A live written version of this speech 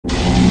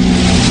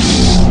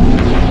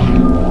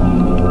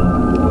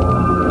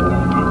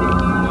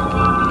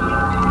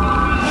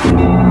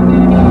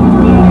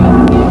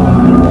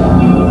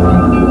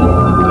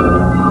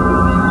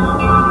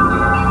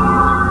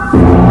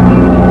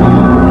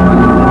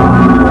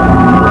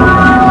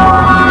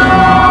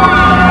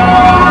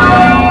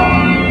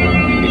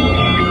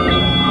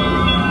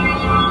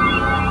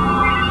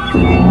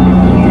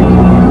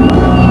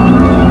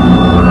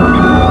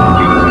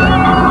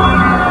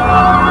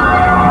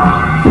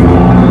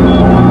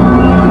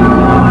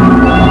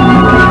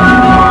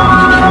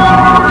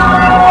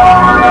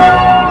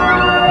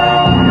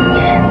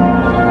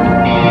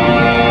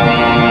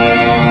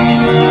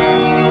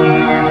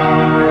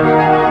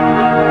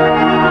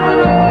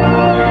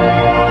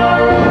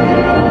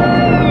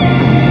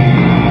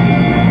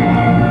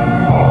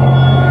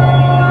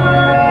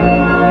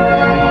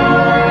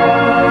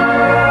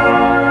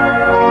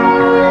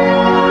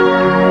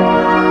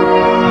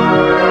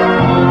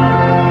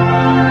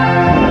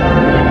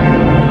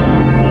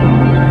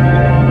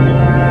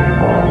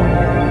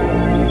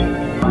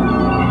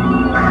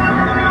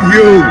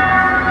You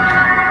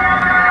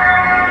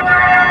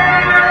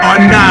are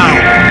now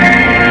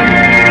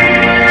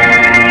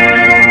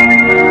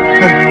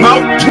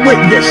about to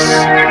witness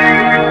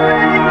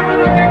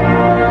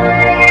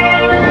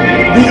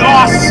the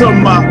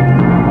awesome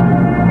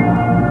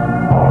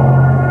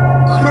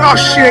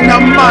crushing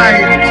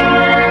might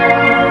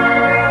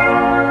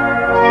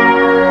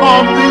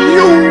of the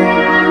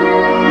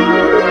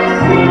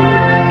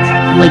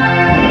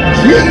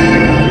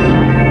Eugene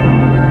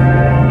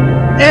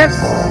S.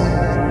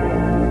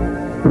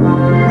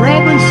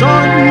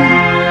 Robinson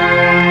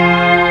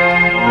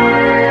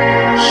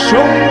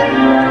show.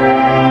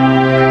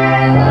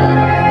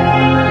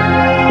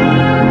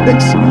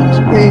 Excuse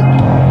me.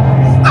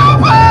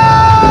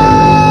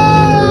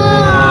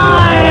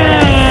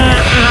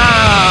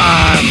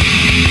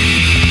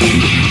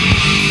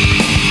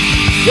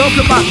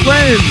 Welcome, my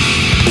friends,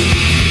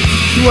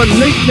 to a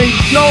late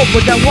show,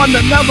 but that one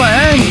that never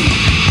ends.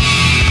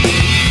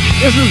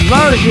 This is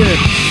version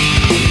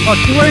of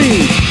 3.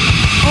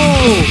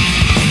 Oh,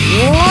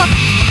 what?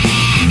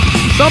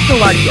 Something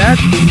like that.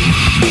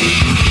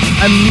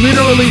 I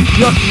literally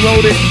just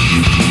wrote it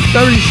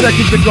 30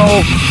 seconds ago,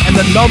 and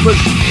the numbers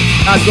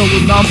are good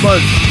with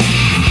numbers.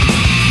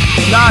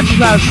 Nah, she's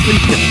not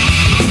sleeping.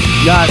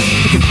 Got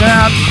take a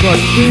nap, but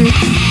sleep.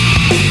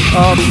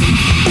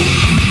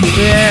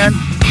 And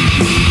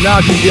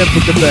now she's getting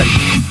put to bed.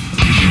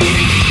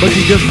 But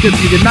she just gives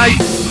me good night,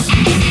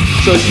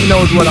 so she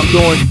knows what I'm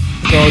doing.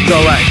 So it's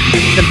alright.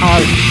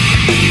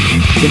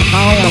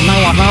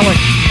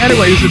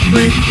 Anyway, this is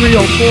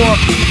V.304.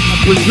 I'm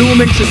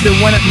presuming since it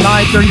went at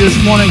 9:30 this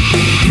morning,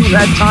 you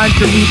had time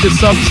to read the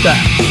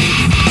Substack.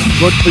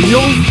 But for you,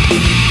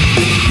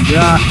 you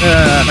had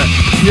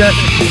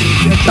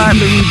time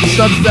to read the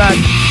Substack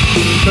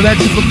so that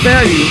should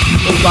prepare you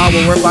about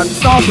what we're about to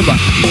talk about.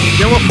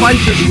 There were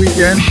fights this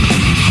weekend.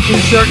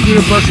 Insert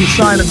universal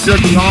sign of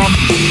jerking off.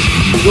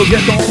 We'll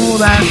get to all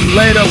of that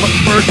later, but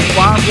first,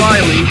 Bob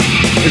Riley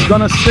is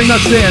going to sing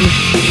us in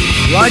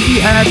like he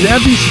has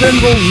every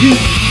single week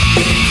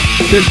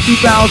since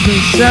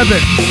 2007.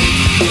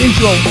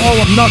 Intro, All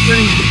of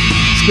Nothing,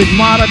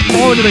 Stigmata,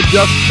 Call It a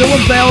Dust, still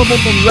available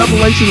from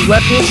Revelation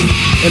Records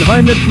in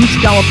Huntington Beach,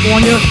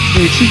 California.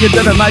 You can see it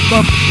at a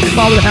nightclub. You can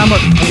follow the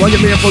hammer and run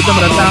your man for them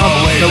in the town.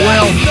 The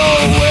rail,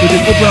 you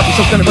can open up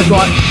some kind of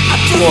regard.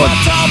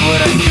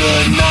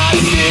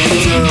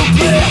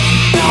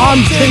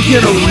 I'm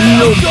taking a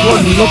real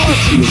good look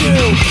at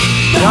you.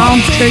 I'm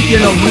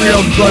taking a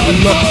real good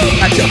look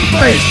at your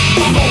face.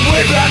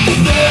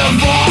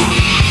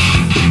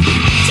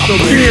 So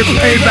here's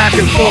payback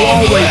and for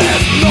always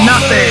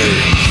nothing.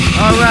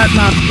 All right,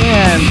 my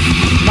friend,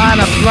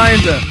 minor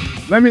grinder.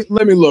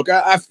 Let me look.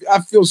 I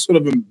feel sort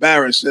of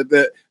embarrassed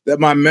that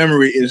my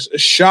memory is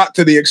shot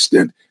to the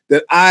extent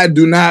that I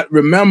do not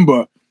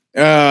remember.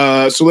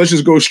 So let's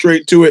just go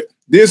straight to it.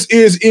 This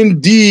is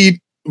indeed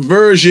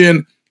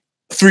version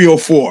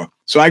 304.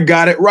 So I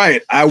got it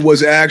right. I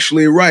was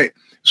actually right.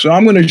 So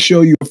I'm going to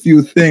show you a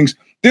few things.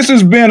 This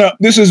has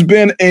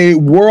been a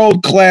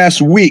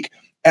world-class week,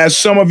 as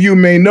some of you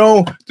may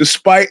know.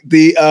 Despite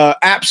the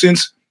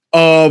absence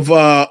of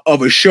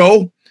a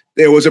show,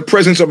 there was a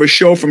presence of a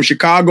show from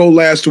Chicago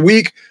last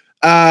week.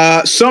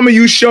 Some of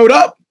you showed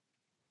up.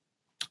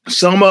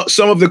 Some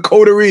of the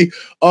coterie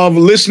of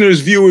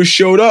listeners, viewers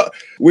showed up.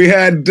 We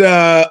had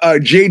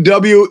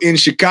JW in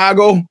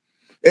Chicago.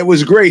 It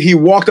was great. He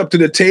walked up to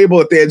the table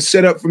that they had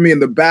set up for me in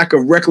the back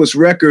of Reckless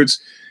Records,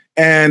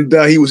 and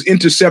he was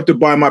intercepted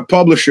by my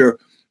publisher,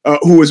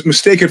 who was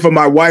mistaken for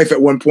my wife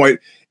at one point,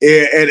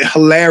 and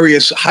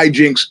hilarious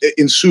hijinks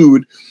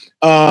ensued.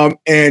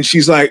 And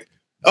she's like,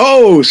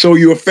 "Oh, so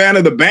you're a fan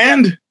of the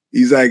band?"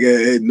 He's like,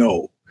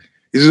 "No."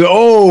 He says,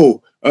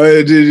 "Oh,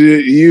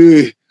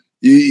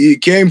 you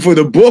came for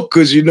the book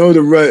because you know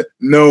the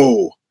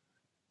no."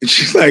 And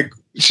she's like,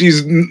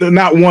 she's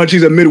not one.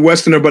 She's a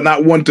Midwesterner, but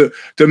not one to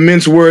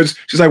mince words.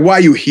 She's like, "Why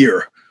are you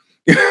here?"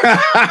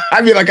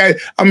 I mean, like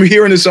I'm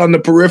hearing this on the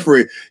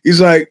periphery. He's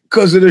like,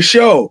 "Because of the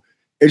show."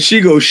 And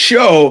she goes,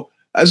 "Show?"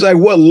 I was like,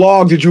 "What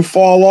log did you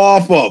fall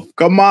off of?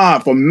 Come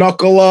on, from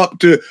Knuckle Up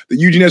to the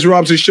Eugene S.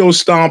 Robinson Show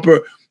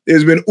Stomper.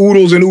 There's been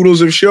oodles and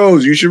oodles of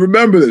shows. You should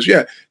remember this."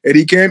 Yeah. And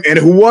he came, and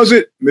who was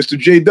it? Mr.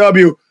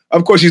 JW.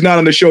 Of course, he's not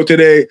on the show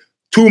today.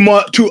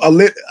 A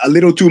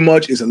little too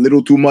much is a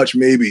little too much,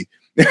 maybe.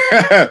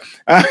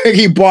 I think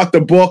he bought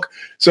the book.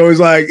 So he's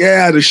like,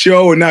 "Yeah, the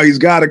show." And now he's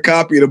got a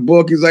copy of the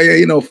book. He's like,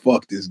 "Yeah,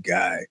 fuck this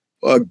guy.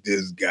 Fuck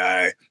this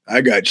guy.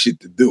 I got shit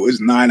to do. It's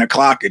 9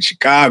 o'clock in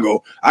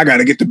Chicago. I got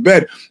to get to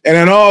bed." And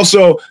then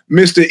also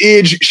Mr.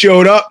 Idge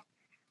showed up.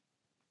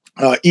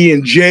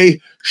 Ian J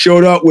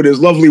showed up with his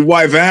lovely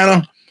wife,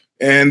 Anna.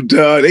 And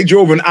they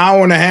drove an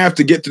hour and a half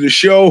to get to the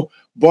show,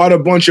 bought a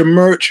bunch of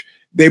merch.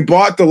 They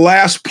bought the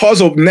last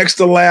puzzle, next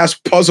to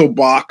last puzzle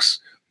box,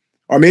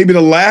 or maybe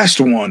the last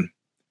one.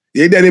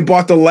 Yeah, they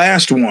bought the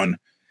last one.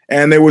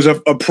 And there was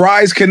a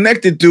prize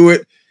connected to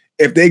it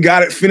if they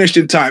got it finished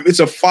in time.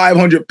 It's a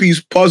 500-piece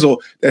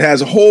puzzle that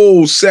has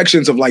whole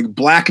sections of like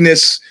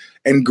blackness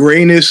and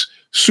grayness,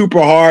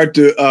 super hard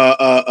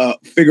to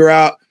figure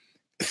out.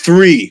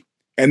 3.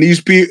 And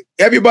these people,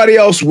 everybody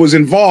else was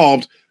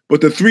involved,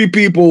 but the 3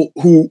 people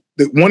who,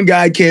 the one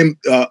guy came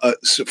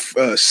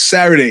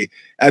Saturday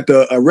at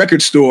the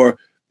record store,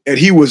 and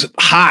he was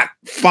hot,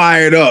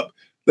 fired up.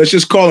 Let's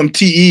just call him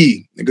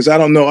TE, because I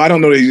don't know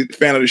that he's a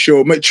fan of the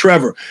show.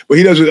 Trevor, but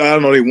he doesn't, I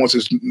don't know that he wants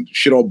his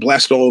shit all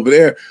blasted all over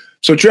there.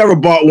 So Trevor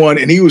bought one,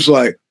 and he was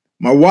like,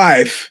 my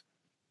wife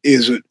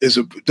does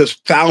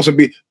 1,000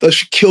 beats.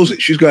 She kills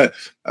it. She's got,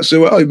 I said,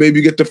 well, maybe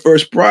you get the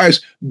first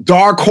prize.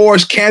 Dark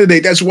horse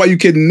candidate. That's why you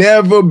can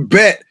never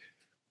bet.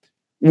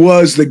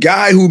 Was the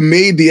guy who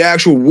made the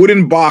actual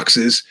wooden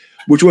boxes,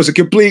 which was a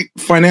complete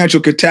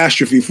financial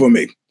catastrophe for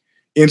me,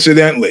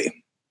 incidentally.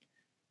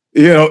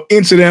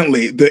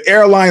 Incidentally, the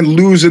airline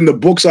losing the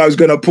books I was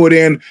going to put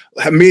in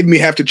made me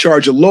have to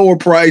charge a lower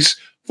price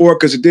for it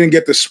because it didn't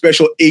get the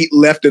special 8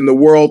 left in the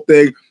world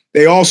thing.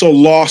 They also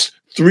lost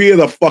 3 of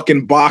the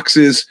fucking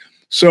boxes.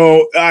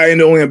 So I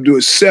only have to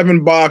do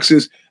 7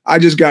 boxes. I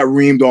just got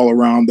reamed all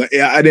around.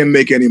 I didn't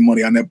make any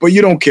money on that, but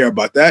you don't care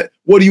about that.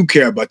 What do you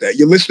care about that?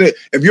 You're listening.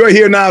 If you're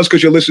here now, it's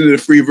because you're listening to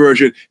the free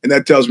version, and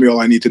that tells me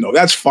all I need to know.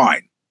 That's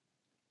fine.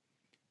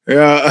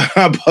 Yeah,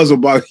 puzzle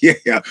box.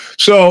 Yeah.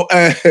 So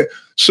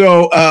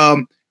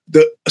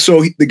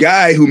the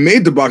guy who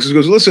made the boxes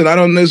goes, listen, I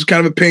don't know, it's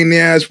kind of a pain in the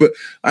ass, but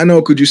I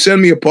know, could you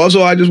send me a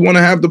puzzle? I just want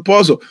to have the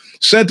puzzle.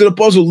 Sent to the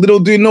puzzle. Little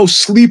do you know,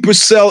 sleeper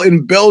cell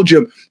in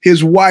Belgium.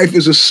 His wife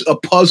is a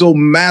puzzle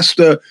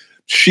master.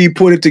 She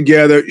put it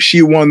together.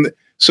 She won.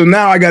 So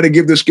now I got to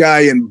give this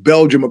guy in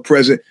Belgium a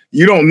present.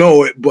 You don't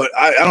know it, but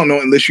I don't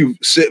know unless you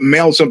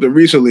mailed something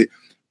recently.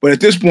 But at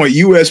this point,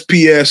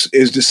 USPS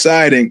is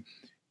deciding,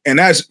 and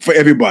that's for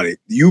everybody.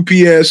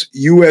 UPS,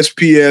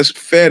 USPS,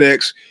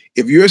 FedEx.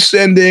 If you're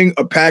sending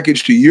a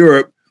package to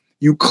Europe,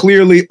 you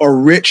clearly are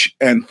rich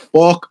and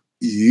fuck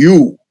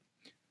you.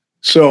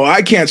 So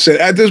I can't say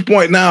at this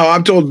point now.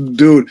 I'm told the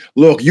dude,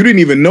 look, you didn't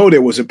even know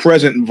there was a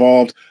present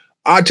involved.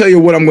 I'll tell you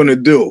what I'm going to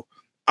do.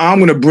 I'm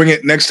going to bring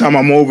it next time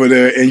I'm over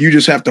there, and you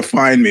just have to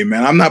find me,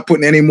 man. I'm not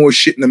putting any more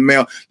shit in the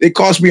mail. It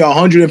cost me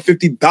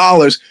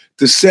 $150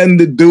 to send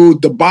the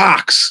dude the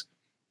box.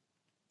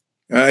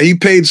 He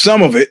paid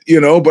some of it,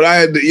 but I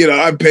had to,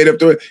 I paid up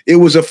to it. It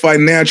was a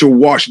financial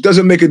wash. It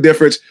doesn't make a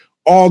difference.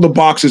 All the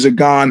boxes are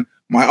gone.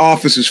 My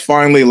office is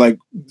finally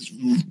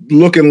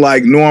looking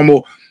like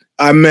normal.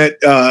 I met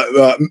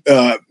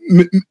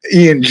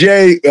Ian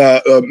J,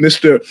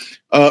 Mr.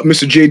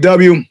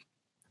 JW.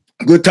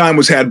 Good time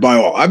was had by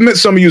all. I've met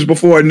some of you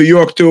before in New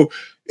York too.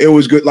 It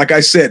was good. Like I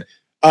said,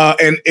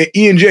 and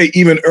Ian J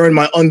even earned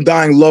my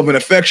undying love and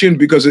affection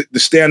because the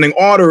standing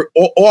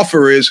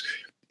offer is,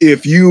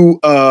 if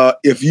you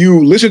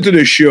listen to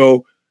this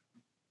show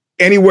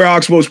anywhere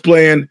Oxbow's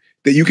playing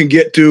that you can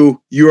get to,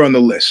 you're on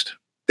the list.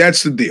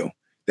 That's the deal.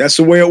 That's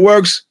the way it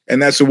works,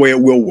 and that's the way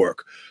it will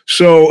work.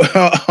 So,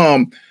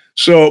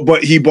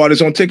 but he bought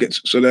his own tickets.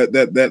 So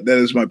that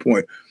is my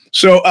point.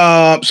 So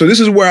this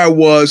is where I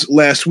was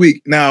last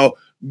week. Now,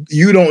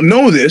 you don't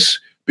know this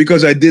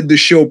because I did the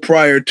show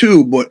prior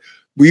to, but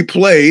we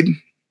played,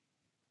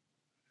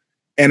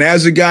 and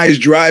as the guy is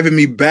driving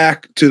me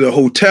back to the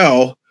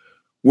hotel,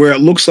 where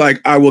it looks like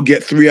I will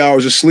get 3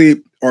 hours of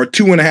sleep or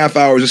 2.5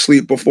 hours of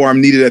sleep before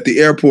I'm needed at the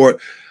airport,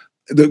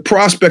 the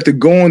prospect of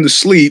going to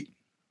sleep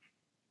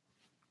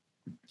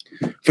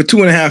for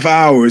 2.5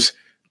 hours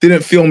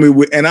didn't fill me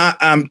with, and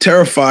I'm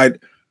terrified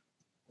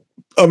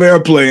of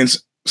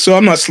airplanes, so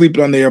I'm not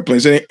sleeping on the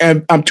airplanes,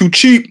 and I'm too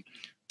cheap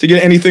to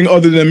get anything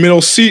other than a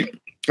middle seat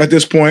at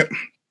this point.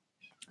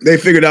 They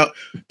figured out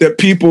that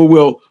people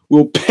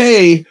will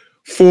pay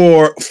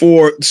for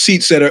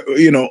seats that are,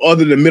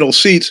 other than middle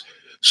seats.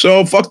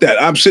 So fuck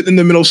that. I'm sitting in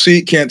the middle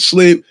seat, can't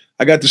sleep.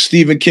 I got the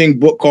Stephen King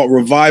book called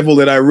Revival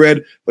that I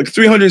read, like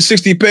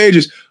 360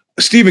 pages.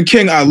 Stephen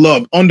King, I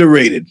love.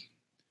 Underrated.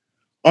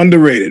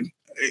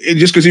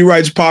 Just because he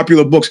writes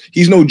popular books.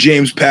 He's no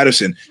James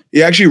Patterson.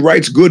 He actually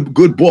writes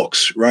good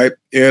books, right?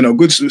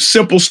 Good,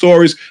 simple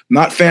stories,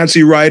 not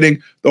fancy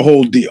writing, the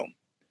whole deal.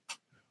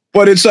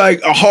 But it's like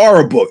a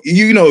horror book.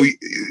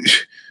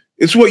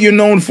 It's what you're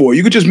known for.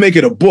 You could just make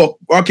it a book.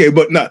 Okay,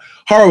 but not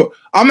horror.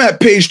 I'm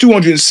at page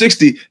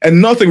 260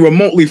 and nothing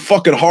remotely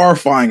fucking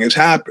horrifying has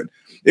happened.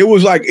 It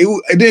was like,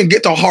 it didn't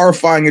get to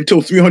horrifying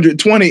until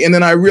 320. And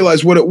then I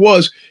realized what it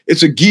was.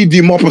 It's a Guy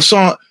de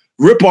Maupassant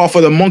ripoff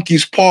of The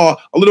Monkey's Paw,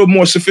 a little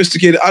more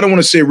sophisticated. I don't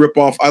want to say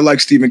ripoff. I like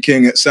Stephen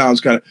King. It sounds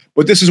kind of,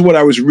 but this is what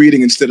I was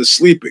reading instead of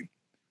sleeping.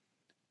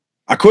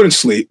 I couldn't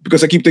sleep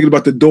because I keep thinking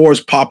about the doors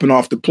popping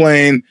off the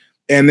plane.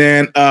 And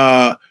then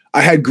I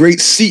had great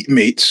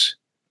seatmates.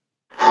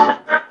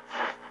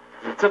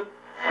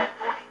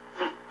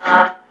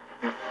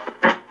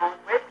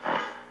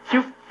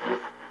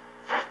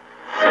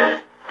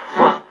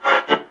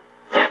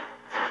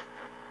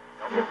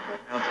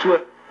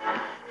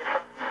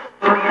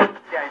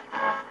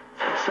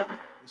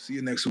 See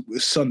you next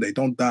Sunday.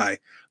 Don't die.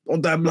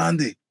 Don't die,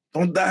 Blondie.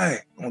 Don't die.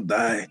 Don't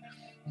die.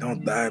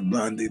 Don't die,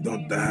 Blondie.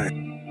 Don't die.